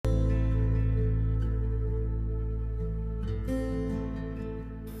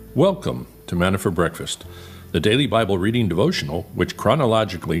Welcome to Manna for Breakfast, the daily Bible reading devotional which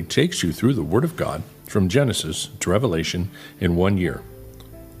chronologically takes you through the Word of God from Genesis to Revelation in 1 year.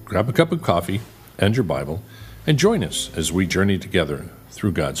 Grab a cup of coffee and your Bible and join us as we journey together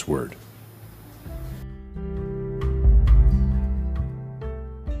through God's Word.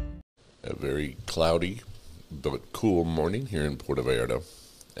 A very cloudy but cool morning here in Puerto Vallarta,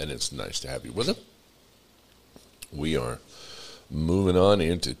 and it's nice to have you with us. We are moving on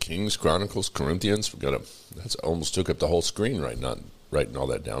into Kings, Chronicles, Corinthians. That's almost took up the whole screen, right? Not writing all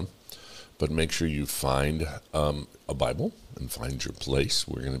that down. But make sure you find a Bible and find your place.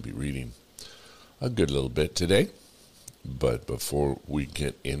 We're going to be reading a good little bit today. But before we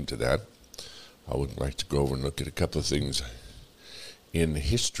get into that, I would like to go over and look at a couple of things in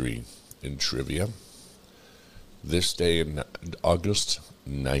history, in trivia. This day, in August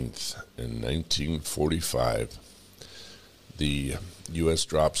 9th, in 1945, the U.S.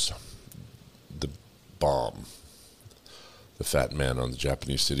 drops the bomb, the Fat Man, on the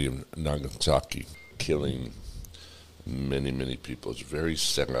Japanese city of Nagasaki, killing many, many people. It's very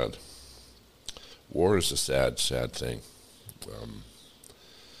sad. War is a sad, sad thing.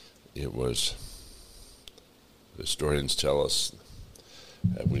 Historians tell us,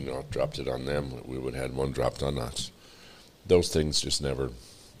 had we not dropped it on them, we would have had one dropped on us. Those things just never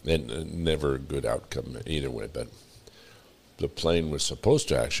a good outcome either way, but the plane was supposed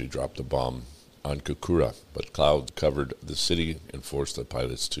to actually drop the bomb on Kokura, but cloud covered the city and forced the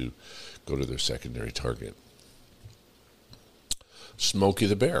pilots to go to their secondary target. Smokey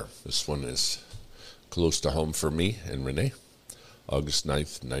the Bear. This one is close to home for me and Renee. August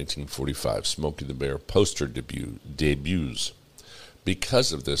 9th, 1945. Smokey the Bear poster debuts.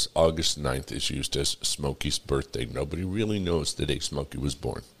 Because of this, August 9th is used as Smokey's birthday. Nobody really knows the day Smokey was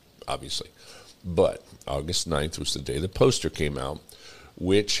born, obviously. But August 9th was the day the poster came out,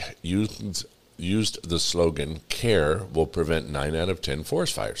 which used the slogan, "Care will prevent 9 out of 10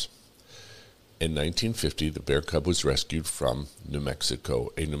 forest fires." In 1950, the bear cub was rescued from New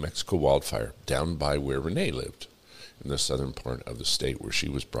Mexico, a New Mexico wildfire, down by where Renee lived, in the southern part of the state where she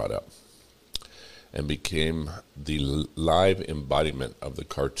was brought up, and became the live embodiment of the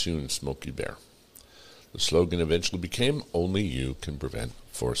cartoon Smokey Bear. The slogan eventually became, "Only you can prevent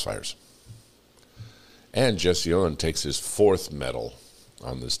forest fires." And Jesse Owens takes his 4th medal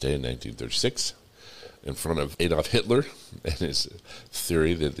on this day in 1936 in front of Adolf Hitler and his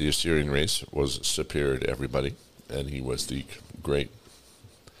theory that the Assyrian race was superior to everybody, and he was the great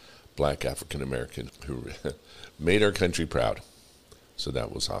black African-American who made our country proud. So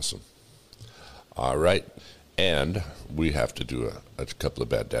that was awesome. All right, and we have to do a couple of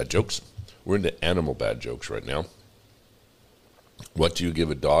bad dad jokes. We're into animal bad jokes right now. What do you give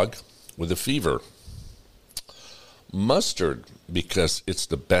a dog with a fever? Mustard, because it's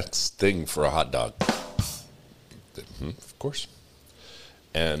the best thing for a hot dog. Of course.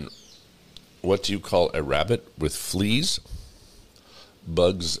 And what do you call a rabbit with fleas?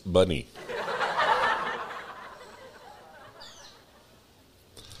 Bugs Bunny.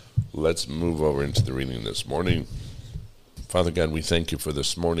 Let's move over into the reading this morning. Father God, we thank you for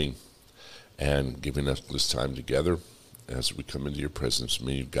this morning and giving us this time together. As we come into your presence,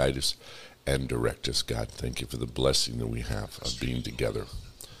 may you guide us and direct us, God. Thank you for the blessing that we have of being together.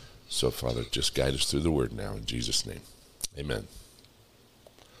 So, Father, just guide us through the word now, in Jesus' name. Amen.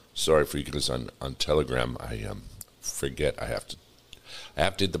 Sorry for you guys on Telegram. I forget I have to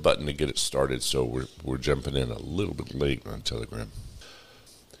hit the button to get it started, so we're jumping in a little bit late on Telegram.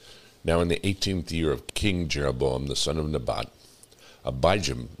 Now, in the 18th year of King Jeroboam, the son of Nebat,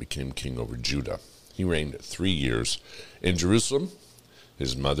 Abijah became king over Judah. He reigned 3 years in Jerusalem.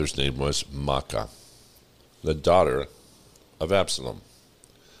 His mother's name was Maacah, the daughter of Absalom.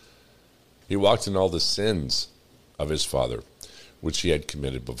 He walked in all the sins of his father, which he had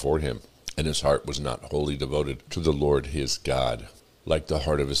committed before him, and his heart was not wholly devoted to the Lord his God, like the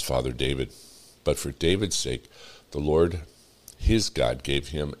heart of his father David. But for David's sake, the Lord his God gave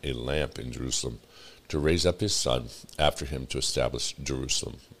him a lamp in Jerusalem to raise up his son after him to establish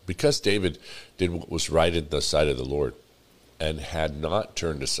Jerusalem. Because David did what was right in the sight of the Lord, and had not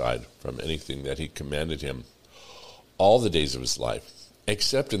turned aside from anything that he commanded him all the days of his life,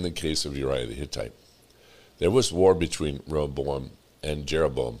 except in the case of Uriah the Hittite. There was war between Rehoboam and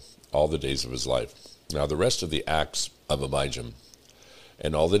Jeroboam all the days of his life. Now the rest of the acts of Abijah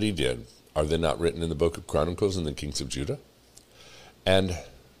and all that he did, are they not written in the book of Chronicles and the kings of Judah? And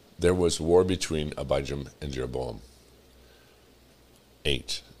there was war between Abijah and Jeroboam.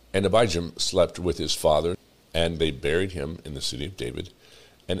 8. And Abijah slept with his father, and they buried him in the city of David,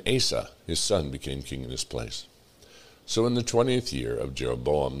 and Asa, his son, became king in his place. So in the 20th year of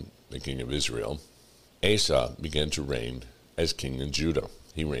Jeroboam, the king of Israel, Asa began to reign as king in Judah.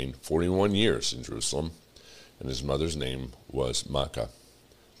 He reigned 41 years in Jerusalem, and his mother's name was Maacah,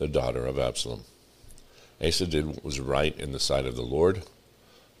 the daughter of Absalom. Asa did what was right in the sight of the Lord,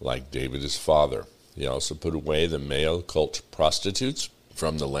 like David his father. He also put away the male cult prostitutes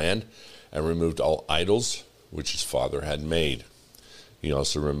from the land and removed all idols which his father had made. He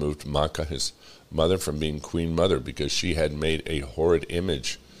also removed Maacah, his mother, from being queen mother because she had made a horrid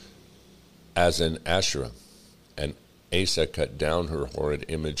image as an Asherah. And Asa cut down her horrid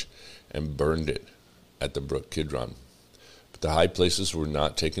image and burned it at the brook Kidron. But the high places were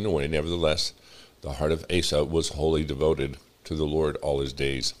not taken away. Nevertheless, the heart of Asa was wholly devoted to the Lord all his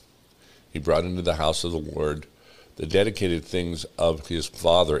days. He brought into the house of the Lord the dedicated things of his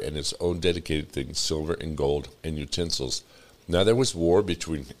father and his own dedicated things, silver and gold and utensils. Now there was war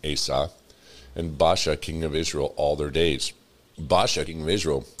between Asa and Baasha, king of Israel, all their days. Baasha, king of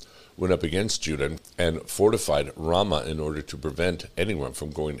Israel, went up against Judah and fortified Ramah in order to prevent anyone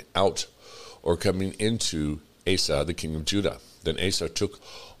from going out or coming into Asa, the king of Judah. Then Asa took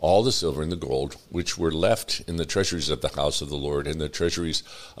all the silver and the gold which were left in the treasuries of the house of the Lord and the treasuries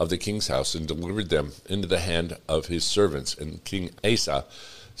of the king's house, and delivered them into the hand of his servants. And King Asa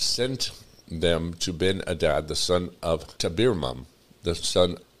sent them to Ben-Hadad, the son of Tabirmam, the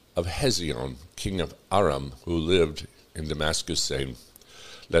son of Hezion, king of Aram, who lived in Damascus, saying,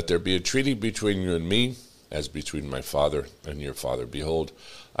 "Let there be a treaty between you and me, as between my father and your father. Behold,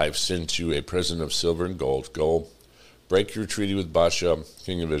 I have sent you a present of silver and gold. Go, break your treaty with Baasha,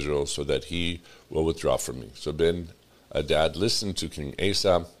 king of Israel, so that he will withdraw from me." So Ben-Hadad listened to King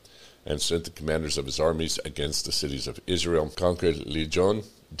Asa and sent the commanders of his armies against the cities of Israel, conquered Lejon,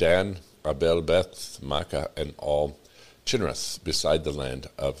 Dan, Abel, Beth, Maacah, and all Chinrath, beside the land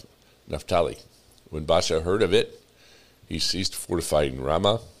of Naphtali. When Baasha heard of it, he ceased fortifying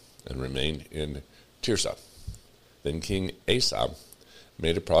Ramah and remained in Tirzah. Then King Asa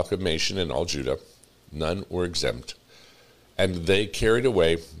made a proclamation in all Judah. None were exempt. And they carried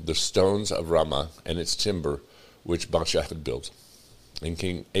away the stones of Ramah and its timber which Baasha had built. And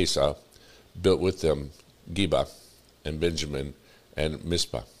King Asa built with them Geba and Benjamin and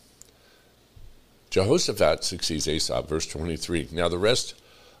Mizpah. Jehoshaphat succeeds Asa, verse 23. Now the rest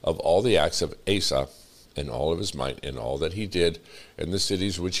of all the acts of Asa, and all of his might, and all that he did, and the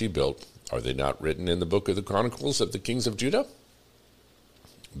cities which he built, are they not written in the book of the Chronicles of the kings of Judah?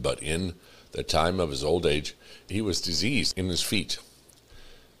 But in the time of his old age he was diseased in his feet.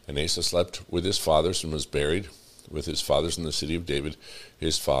 And Asa slept with his fathers, and was buried with his fathers in the city of David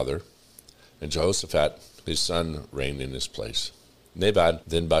his father. And Jehoshaphat his son reigned in his place. Then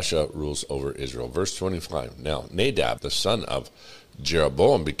Baasha rules over Israel. Verse 25. Now Nadab, the son of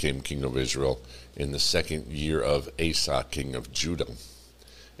Jeroboam, became king of Israel in the 2nd year of Asa, king of Judah.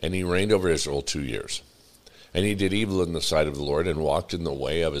 And he reigned over Israel 2 years. And he did evil in the sight of the Lord, and walked in the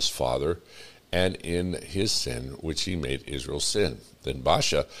way of his father, and in his sin, which he made Israel sin. Then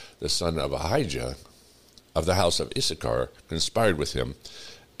Baasha, the son of Abijah, of the house of Issachar, conspired with him,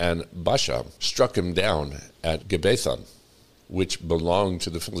 and Baasha struck him down at Gibbethon, which belonged to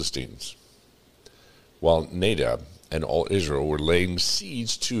the Philistines, while Nadab and all Israel were laying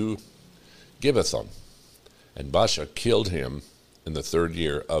siege to Gibbethon. And Baasha killed him in the 3rd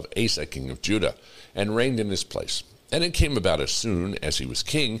year of Asa, king of Judah, and reigned in his place. And it came about, as soon as he was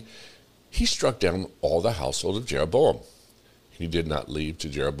king, he struck down all the household of Jeroboam. He did not leave to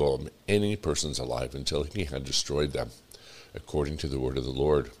Jeroboam any persons alive until he had destroyed them, according to the word of the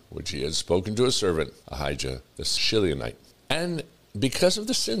Lord, which he had spoken to his servant Abijah the Shilonite. And because of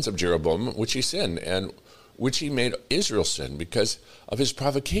the sins of Jeroboam, which he sinned, and which he made Israel sin, because of his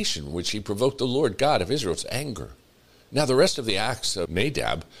provocation, which he provoked the Lord God of Israel's anger. Now the rest of the acts of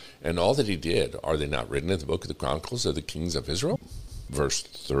Nadab and all that he did, are they not written in the book of the Chronicles of the kings of Israel? Verse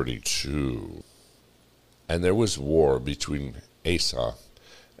 32. And there was war between Asa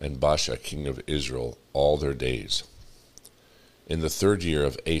and Baasha, king of Israel, all their days. In the 3rd year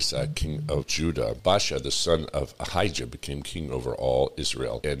of Asa, king of Judah, Baasha, the son of Abijah, became king over all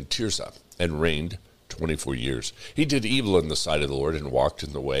Israel and Tirzah, and reigned 24 years. He did evil in the sight of the Lord, and walked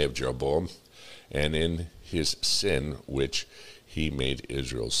in the way of Jeroboam, and in his sin, which he made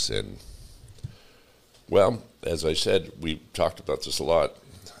Israel sin. Well, as I said, we talked about this a lot.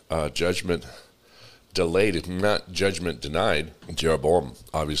 Judgment delayed, if not judgment denied. Jeroboam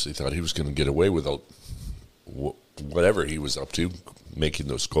obviously thought he was going to get away with whatever he was up to, making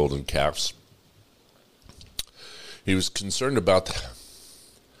those golden calves. He was concerned about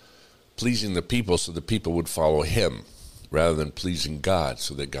pleasing the people so the people would follow him, rather than pleasing God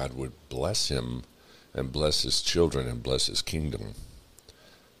so that God would bless him and bless his children and bless his kingdom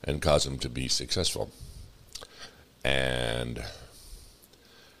and cause him to be successful. And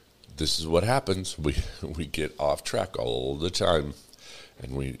this is what happens. We get off track all the time,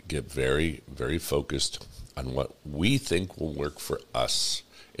 and we get very, very focused on what we think will work for us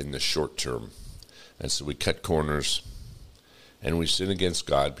in the short term. And so we cut corners, and we sin against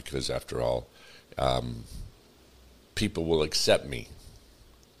God because, after all, people will accept me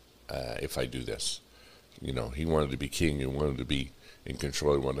if I do this. You know, he wanted to be king. He wanted to be in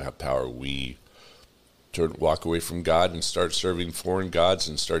control. He wanted to have power. We walk away from God and start serving foreign gods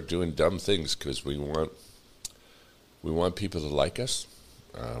and start doing dumb things because we want people to like us.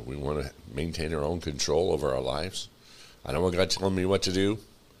 We want to maintain our own control over our lives. I don't want God telling me what to do.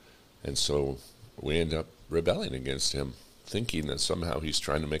 And so we end up rebelling against him, thinking that somehow he's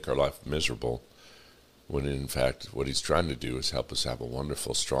trying to make our life miserable, when in fact what he's trying to do is help us have a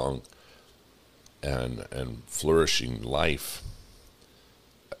wonderful, strong, and flourishing life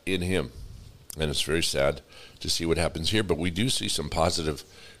in him. And it's very sad to see what happens here, but we do see some positive,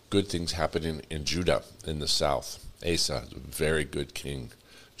 good things happening in Judah, in the south. Asa, very good king.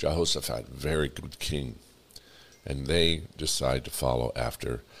 Jehoshaphat, very good king. And they decide to follow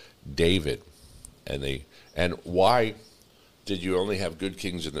after David. And why did you only have good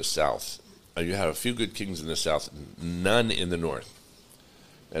kings in the south? You had a few good kings in the south, none in the north.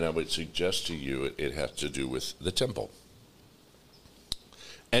 And I would suggest to you it has to do with the temple.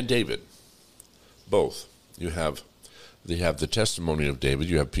 And David, both. They have the testimony of David.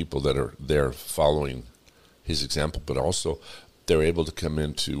 You have people that are there following his example, but also they're able to come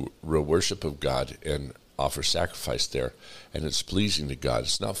into real worship of God and offer sacrifice there, and it's pleasing to God.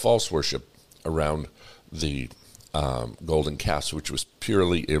 It's not false worship around the golden calves, which was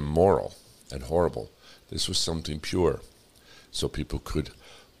purely immoral and horrible. This was something pure, so people could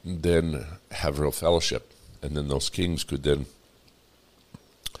then have real fellowship, and then those kings could then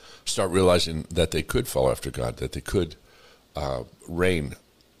start realizing that they could follow after God, that they could reign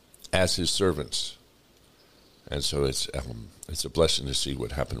as his servants. And so it's a blessing to see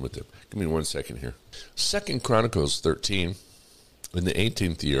what happened with them. Give me 1 second here. 2 Chronicles 13, in the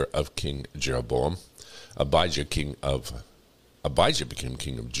 18th year of King Jeroboam, Abijah became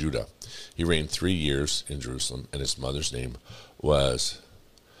king of Judah. He reigned 3 years in Jerusalem, and his mother's name was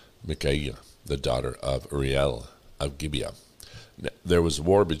Micaiah, the daughter of Uriel of Gibeah. Now, there was a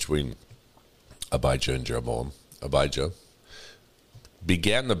war between Abijah and Jeroboam. Abijah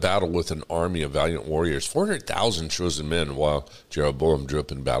began the battle with an army of valiant warriors, 400,000 chosen men, while Jeroboam drew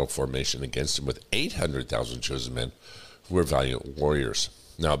up in battle formation against him with 800,000 chosen men who were valiant warriors.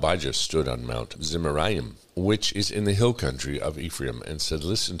 Now Abijah stood on Mount Zemaraim, which is in the hill country of Ephraim, and said,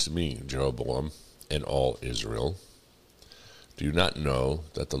 "Listen to me, Jeroboam, and all Israel. Do you not know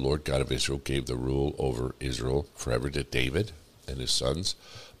that the Lord God of Israel gave the rule over Israel forever to David and his sons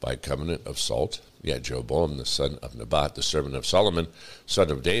by a covenant of salt? Yet Jeroboam, the son of Nebat, the servant of Solomon, son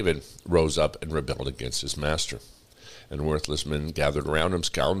of David, rose up and rebelled against his master. And worthless men gathered around him,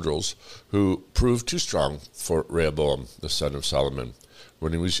 scoundrels who proved too strong for Rehoboam, the son of Solomon,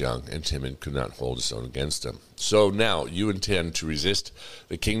 when he was young and timid, could not hold his own against him. So now you intend to resist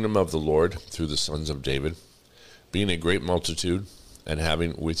the kingdom of the Lord through the sons of David, being a great multitude, and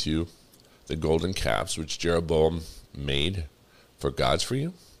having with you the golden calves which Jeroboam made for gods for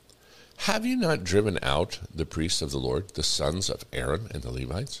you? Have you not driven out the priests of the Lord, the sons of Aaron and the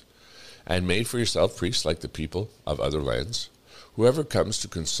Levites, and made for yourself priests like the people of other lands? Whoever comes to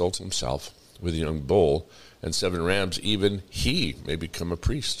consult himself with a young bull and 7 rams, even he may become a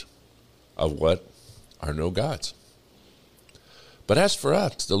priest of what are no gods. But as for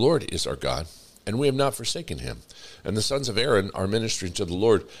us, the Lord is our God, and we have not forsaken him. And the sons of Aaron are ministering to the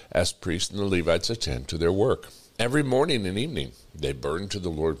Lord as priests, and the Levites attend to their work. Every morning and evening they burn to the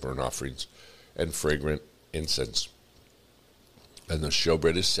Lord burnt offerings and fragrant incense. And the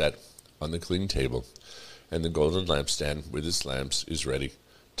showbread is set on the clean table, and the golden lampstand with its lamps is ready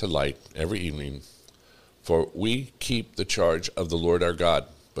to light every evening. For we keep the charge of the Lord our God,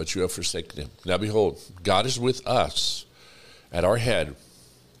 but you have forsaken him. Now behold, God is with us at our head,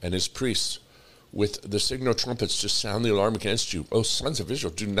 and his priests with the signal trumpets to sound the alarm against you. O sons of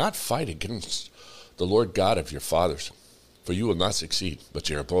Israel, do not fight against the Lord God of your fathers, for you will not succeed. But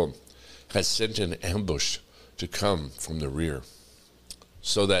Jeroboam has sent an ambush to come from the rear,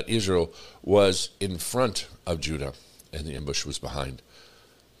 so that Israel was in front of Judah, and the ambush was behind.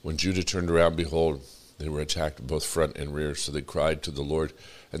 When Judah turned around, behold, they were attacked both front and rear. So they cried to the Lord,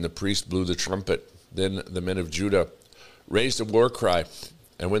 and the priest blew the trumpet. Then the men of Judah raised a war cry.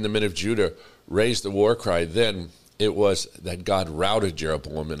 And when the men of Judah raised the war cry, then it was that God routed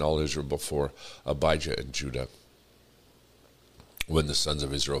Jeroboam and all Israel before Abijah and Judah. When the sons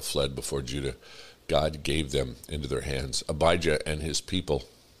of Israel fled before Judah, God gave them into their hands. Abijah and his people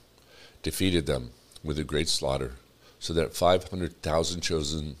defeated them with a great slaughter, so that 500,000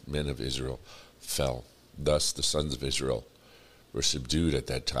 chosen men of Israel fell. Thus the sons of Israel were subdued at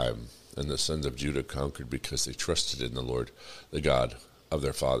that time, and the sons of Judah conquered because they trusted in the Lord, the God of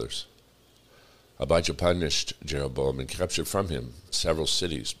their fathers. Abijah punished Jeroboam and captured from him several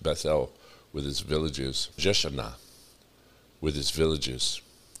cities, Bethel with its villages, Jeshanah with its villages,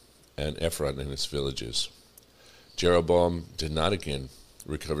 and Ephron and its villages. Jeroboam did not again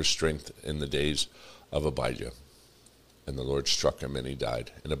recover strength in the days of Abijah, and the Lord struck him and he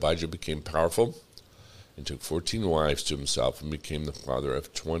died. And Abijah became powerful and took 14 wives to himself and became the father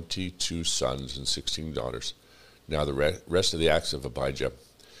of 22 sons and 16 daughters. Now the rest of the acts of Abijah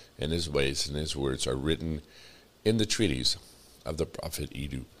and his ways and his words are written in the treatise of the prophet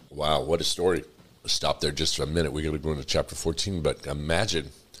Iddo. Wow, what a story. Stop there just for a minute. We're going to go into chapter 14, but imagine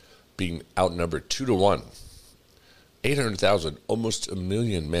being outnumbered 2-1. 800,000, almost 1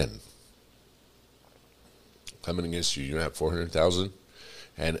 million men coming against you. You have 400,000.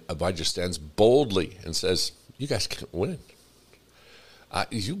 And Abijah stands boldly and says, you guys can't win.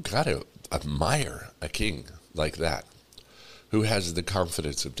 You got to admire a king like that, who has the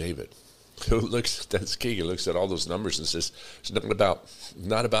confidence of David, who looks at that king and looks at all those numbers and says, it's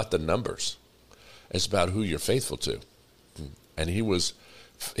not about the numbers. It's about who you're faithful to. And he was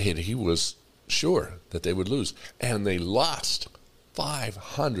sure that they would lose. And they lost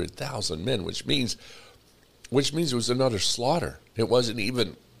 500,000 men, which means it was another slaughter. It wasn't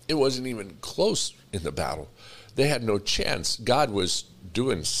even close in the battle. They had no chance. God was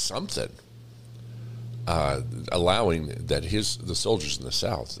doing something, allowing that the soldiers in the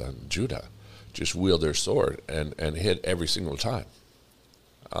south, Judah, just wield their sword and hit every single time.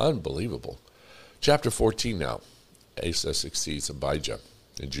 Unbelievable. Chapter 14 now. Asa succeeds Abijah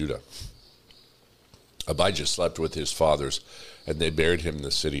in Judah. Abijah slept with his fathers, and they buried him in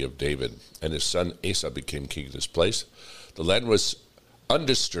the city of David. And his son Asa became king in his place. The land was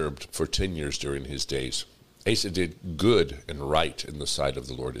undisturbed for 10 years during his days. Asa did good and right in the sight of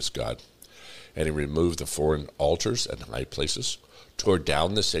the Lord his God. And he removed the foreign altars and high places, tore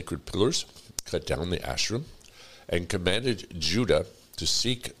down the sacred pillars, cut down the Asherim, and commanded Judah to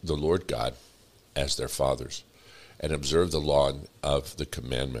seek the Lord God as their fathers, and observe the law of the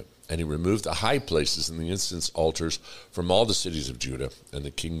commandment. And he removed the high places and the incense altars from all the cities of Judah, and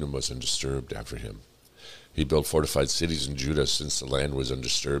the kingdom was undisturbed after him. He built fortified cities in Judah, since the land was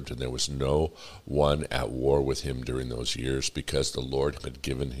undisturbed, and there was no one at war with him during those years, because the Lord had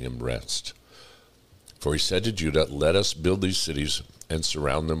given him rest. For he said to Judah, let us build these cities and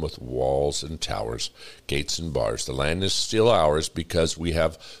surround them with walls and towers, gates and bars. The land is still ours, because we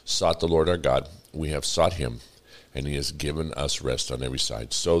have sought the Lord our God. We have sought him, and he has given us rest on every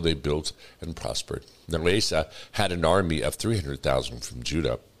side. So they built and prospered. Now Asa had an army of 300,000 from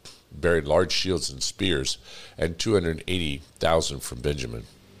Judah, buried large shields and spears, and 280,000 from Benjamin,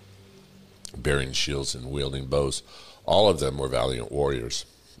 bearing shields and wielding bows. All of them were valiant warriors.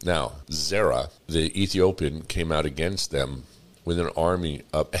 Now Zerah, the Ethiopian, came out against them with an army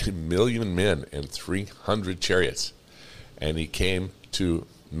of 1,000,000 men and 300 chariots, and he came to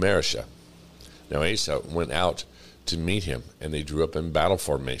Mareshah. Now Asa went out to meet him, and they drew up in battle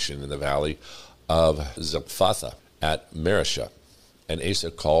formation in the valley of Zephathah at Mareshah. And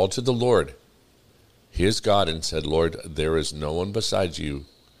Asa called to the Lord, his God, and said, Lord, there is no one besides you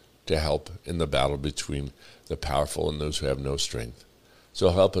to help in the battle between the powerful and those who have no strength. So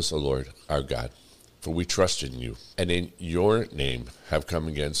help us, O Lord, our God, for we trust in you, and in your name have come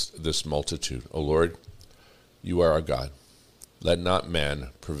against this multitude. O Lord, you are our God. Let not man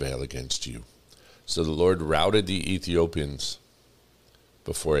prevail against you. So the Lord routed the Ethiopians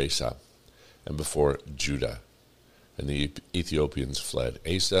before Asa and before Judah, and the Ethiopians fled.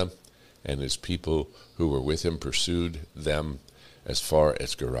 Asa and his people who were with him pursued them as far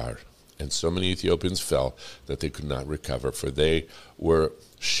as Gerar. And so many Ethiopians fell that they could not recover, for they were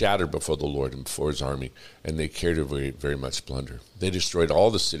shattered before the Lord and before his army, and they carried away very much plunder. They destroyed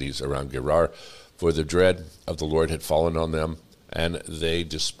all the cities around Gerar, for the dread of the Lord had fallen on them, and they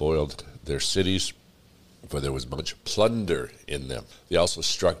despoiled their cities, for there was much plunder in them. They also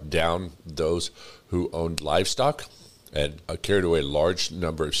struck down those who owned livestock and carried away a large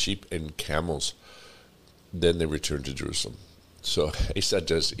number of sheep and camels. Then they returned to Jerusalem. So Asa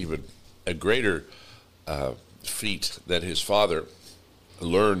does even a greater feat that his father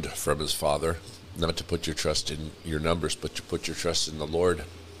learned from his father, not to put your trust in your numbers, but to put your trust in the Lord.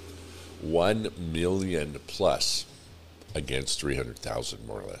 1 million plus against 300,000,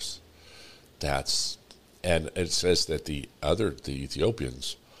 more or less. And it says that the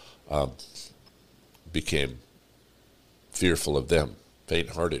Ethiopians became fearful of them,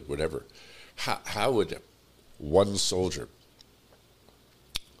 faint-hearted, whatever. How would one soldier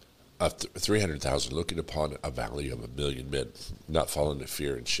of 300,000 looking upon a valley of 1,000,000 men not fall into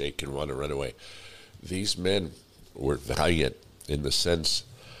fear and shake and want to run away? These men were valiant in the sense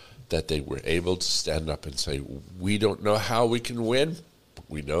that they were able to stand up and say, we don't know how we can win, but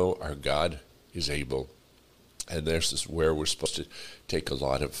we know our God is able. And this is where we're supposed to take a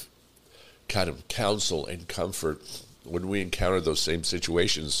lot of kind of counsel and comfort when we encounter those same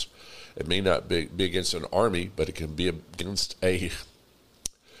situations. It may not be against an army, but it can be against a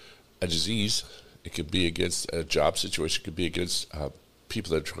disease. It could be against a job situation. It could be against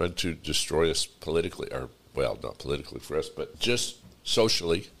people that are trying to destroy us politically, or, well, not politically for us, but just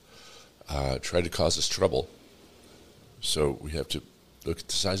socially, try to cause us trouble. So we have to look at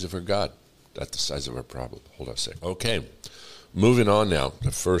the size of our God, not the size of our problem. Hold on a second. Okay, moving on now to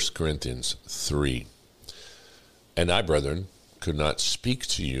 1 Corinthians 3. And I, brethren, could not speak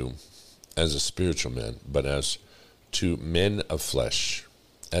to you as a spiritual man, but as to men of flesh,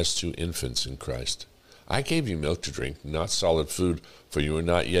 as to infants in Christ. I gave you milk to drink, not solid food, for you are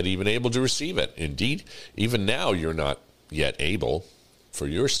not yet even able to receive it. Indeed, even now you're not yet able, for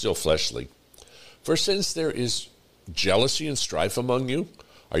you're still fleshly. For since there is jealousy and strife among you,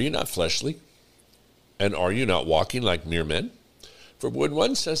 are you not fleshly? And are you not walking like mere men? For when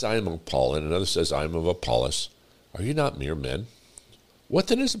one says, I am of Paul, and another says, I am of Apollos, are you not mere men? What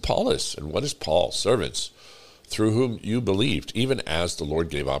then is Apollos, and what is Paul? Servants, through whom you believed, even as the Lord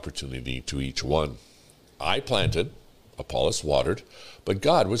gave opportunity to each one. I planted, Apollos watered, but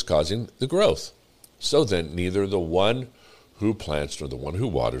God was causing the growth. So then, neither the one who plants nor the one who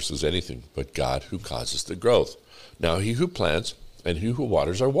waters is anything, but God who causes the growth. Now he who plants and he who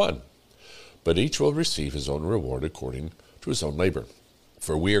waters are one, but each will receive his own reward according to his own labor.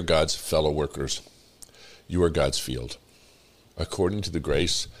 For we are God's fellow workers. You are God's field. According to the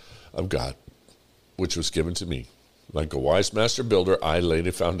grace of God, which was given to me. Like a wise master builder, I laid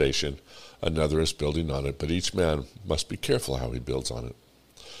a foundation, another is building on it, but each man must be careful how he builds on it.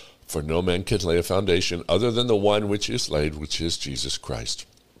 For no man can lay a foundation other than the one which is laid, which is Jesus Christ.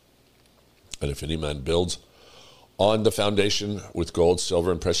 And if any man builds on the foundation with gold,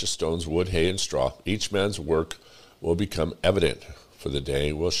 silver, and precious stones, wood, hay, and straw, each man's work will become evident, for the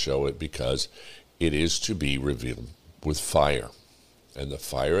day will show it, because it is to be revealed with fire. And the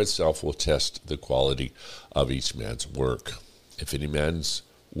fire itself will test the quality of each man's work. If any man's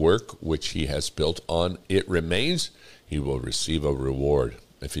work which he has built on it remains, he will receive a reward.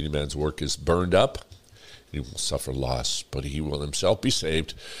 If any man's work is burned up, he will suffer loss, but he will himself be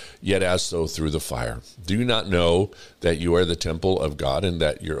saved, yet as though through the fire. Do you not know that you are the temple of God, and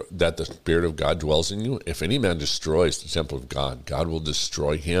that the Spirit of God dwells in you? If any man destroys the temple of God, God will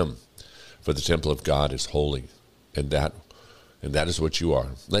destroy him. For the temple of God is holy, and that is what you are.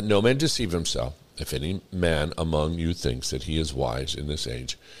 Let no man deceive himself. If any man among you thinks that he is wise in this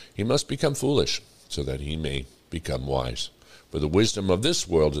age, he must become foolish, so that he may become wise. For the wisdom of this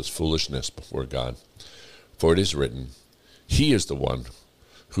world is foolishness before God. For it is written, he is the one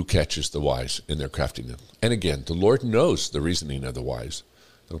who catches the wise in their craftiness. And again, the Lord knows the reasoning of the wise,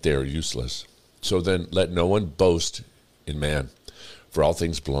 that they are useless. So then let no one boast in man, for all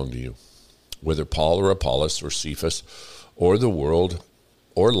things belong to you. Whether Paul or Apollos or Cephas or the world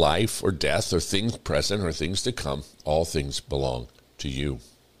or life or death or things present or things to come, all things belong to you.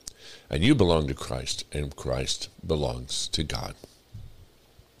 And you belong to Christ, and Christ belongs to God.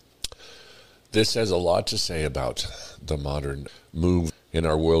 This has a lot to say about the modern move in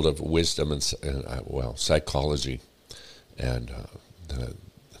our world of wisdom and psychology and the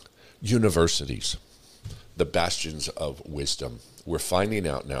universities, the bastions of wisdom. We're finding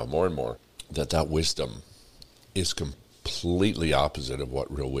out now more and more that wisdom is completely opposite of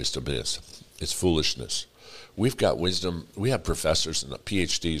what real wisdom is. It's foolishness. We've got wisdom. We have professors and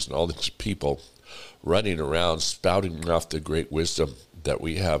PhDs and all these people running around spouting off the great wisdom that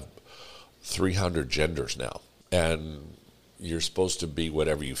we have 300 genders now. And you're supposed to be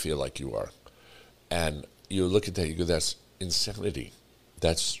whatever you feel like you are. And you look at that, you go, that's insanity.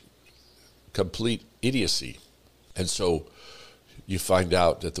 That's complete idiocy. And so you find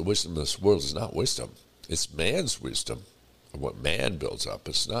out that the wisdom of this world is not wisdom. It's man's wisdom, and what man builds up.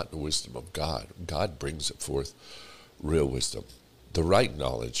 It's not the wisdom of God. God brings it forth, real wisdom, the right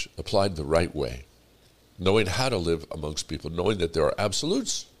knowledge applied the right way, knowing how to live amongst people, knowing that there are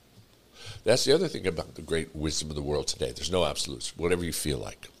absolutes. That's the other thing about the great wisdom of the world today. There's no absolutes. Whatever you feel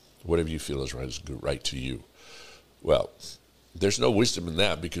like, whatever you feel is right to you. Well, there's no wisdom in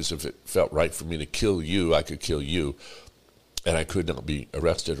that, because if it felt right for me to kill you, I could kill you, and I could not be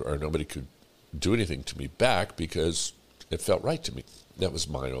arrested, or nobody could do anything to me back because it felt right to me. That was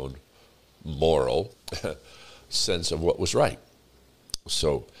my own moral sense of what was right.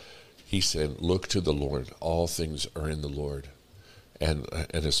 So he said, look to the Lord. All things are in the Lord. And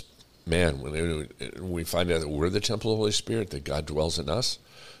as man, when we find out that we're the temple of the Holy Spirit, that God dwells in us,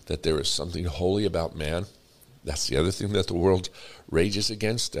 that there is something holy about man, that's the other thing that the world rages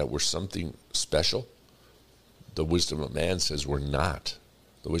against, that we're something special. The wisdom of man says we're not.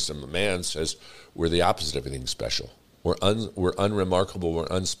 The wisdom of man says we're the opposite of everything special. We're unremarkable, we're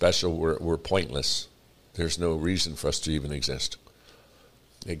unspecial, we're pointless. There's no reason for us to even exist.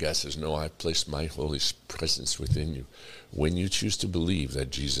 And God says, no, I've placed my Holy presence within you. When you choose to believe that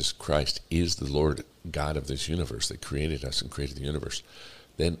Jesus Christ is the Lord God of this universe, that created us and created the universe,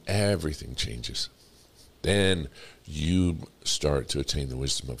 then everything changes. Then you start to attain the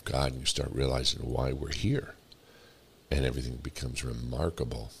wisdom of God, and you start realizing why we're here. And everything becomes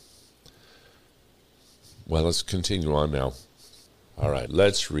remarkable. Well, let's continue on now. All right,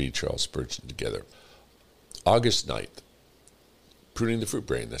 let's read Charles Spurgeon together. August 9th, pruning the fruit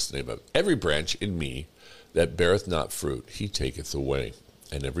bearing, that's the name of it. Every branch in me that beareth not fruit, he taketh away.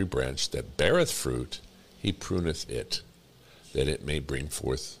 And every branch that beareth fruit, he pruneth it, that it may bring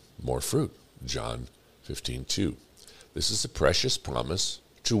forth more fruit. John 15:2. This is a precious promise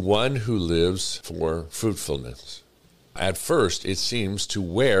to one who lives for fruitfulness. At first, it seems to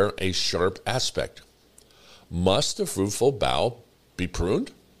wear a sharp aspect. Must the fruitful bough be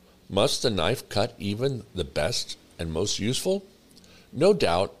pruned? Must the knife cut even the best and most useful? No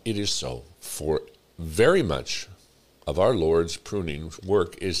doubt it is so, for very much of our Lord's pruning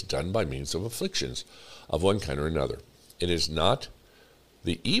work is done by means of afflictions of one kind or another. It is not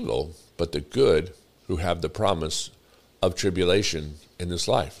the evil, but the good who have the promise of tribulation in this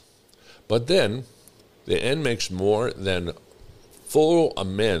life. But then the end makes more than full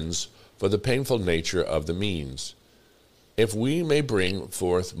amends for the painful nature of the means. If we may bring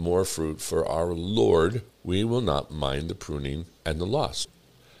forth more fruit for our Lord, we will not mind the pruning and the loss.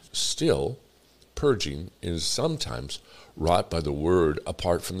 Still, purging is sometimes wrought by the word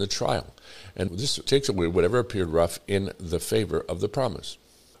apart from the trial, and this takes away whatever appeared rough in the favor of the promise.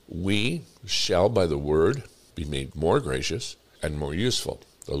 We shall by the word be made more gracious and more useful.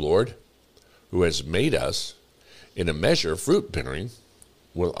 The Lord, who has made us in a measure fruit-bearing,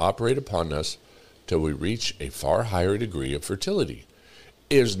 will operate upon us till we reach a far higher degree of fertility.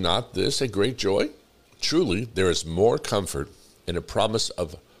 Is not this a great joy? Truly, there is more comfort in a promise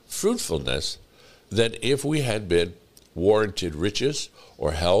of fruitfulness than if we had been warranted riches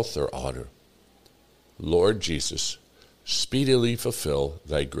or health or honor. Lord Jesus, speedily fulfill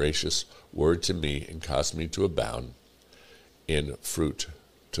thy gracious word to me and cause me to abound in fruit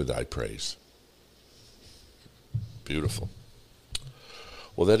to thy praise. Beautiful.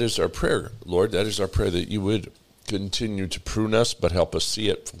 Well, that is our prayer, Lord. That is our prayer, that you would continue to prune us, but help us see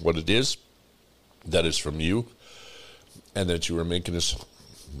it for what it is. That is from you, and that you are making us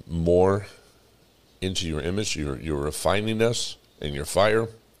more into your image. You're refining us in your fire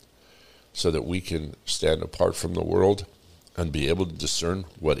so that we can stand apart from the world and be able to discern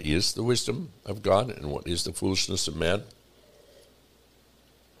what is the wisdom of God and what is the foolishness of man.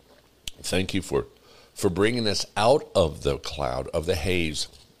 Thank you for bringing us out of the cloud, of the haze,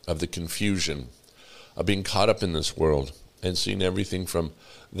 of the confusion, of being caught up in this world and seeing everything from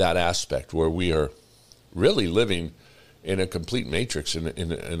that aspect where we are really living in a complete matrix,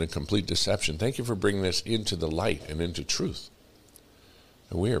 in a complete deception. Thank you for bringing us into the light and into truth.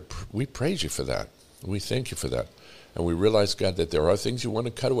 And we praise you for that. We thank you for that. And we realize, God, that there are things you want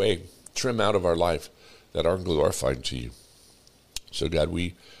to cut away, trim out of our life that aren't glorifying to you. So, God,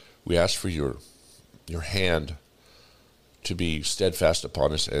 we ask for your hand to be steadfast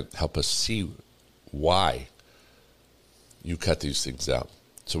upon us and help us see why you cut these things out.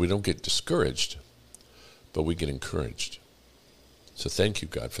 So we don't get discouraged, but we get encouraged. So thank you,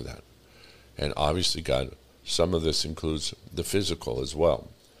 God, for that. And obviously, God, some of this includes the physical as well.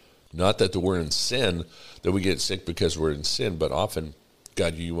 Not that we're in sin, that we get sick because we're in sin, but often,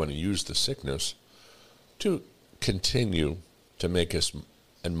 God, you want to use the sickness to continue to make us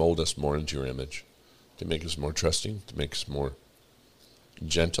and mold us more into your image, to make us more trusting, to make us more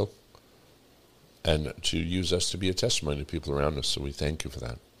gentle, and to use us to be a testimony to people around us. So we thank you for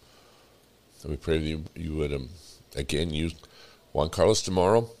that. And we pray that you would, again, use Juan Carlos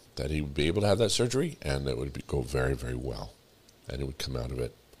tomorrow, that he would be able to have that surgery, and that would go very, very well. And it would come out of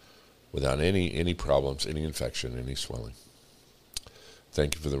it without any problems, any infection, any swelling.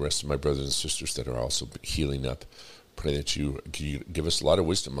 Thank you for the rest of my brothers and sisters that are also healing up. Pray that you give us a lot of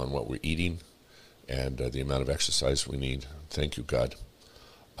wisdom on what we're eating and the amount of exercise we need. Thank you, God.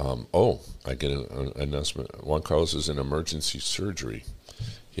 I get an announcement. Juan Carlos is in emergency surgery.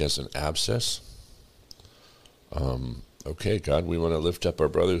 He has an abscess. Okay, God, we want to lift up our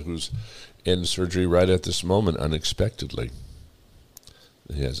brother who's in surgery right at this moment unexpectedly.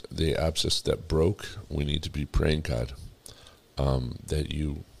 He has the abscess that broke. We need to be praying, God, that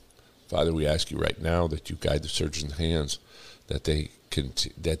you, Father, we ask you right now that you guide the surgeon's hands, that they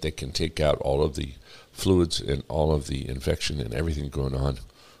can take out all of the fluids and all of the infection and everything going on,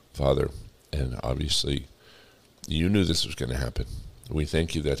 Father. And obviously, you knew this was going to happen. We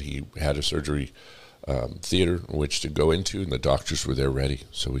thank you that he had a surgery theater in which to go into, and the doctors were there ready.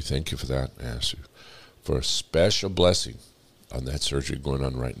 So we thank you for that and ask you for a special blessing on that surgery going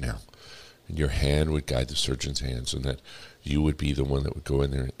on right now. And your hand would guide the surgeon's hands, and that you would be the one that would go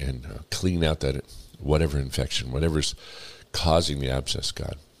in there and clean out that whatever infection, whatever's causing the abscess,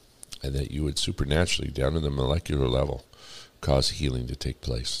 God, and that you would supernaturally, down to the molecular level, cause healing to take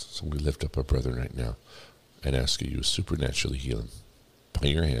place. So we lift up our brother right now and ask you to supernaturally heal him by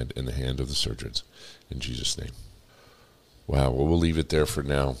your hand in the hand of the surgeons. In Jesus' name. Wow, well, we'll leave it there for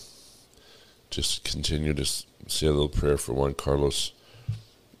now. Just continue to say a little prayer for Juan Carlos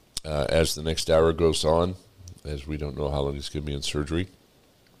as the next hour goes on, as we don't know how long he's going to be in surgery.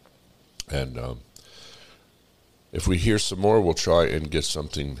 And if we hear some more, we'll try and get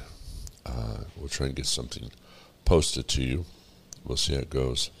something. Posted to you. We'll see how it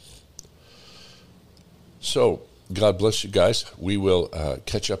goes. So, God bless you guys. We will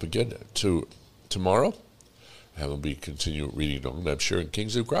catch up again tomorrow, and we'll continue reading on, I'm sure, in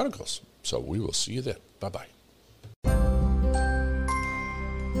Kings and Chronicles. So we will see you then. Bye-bye.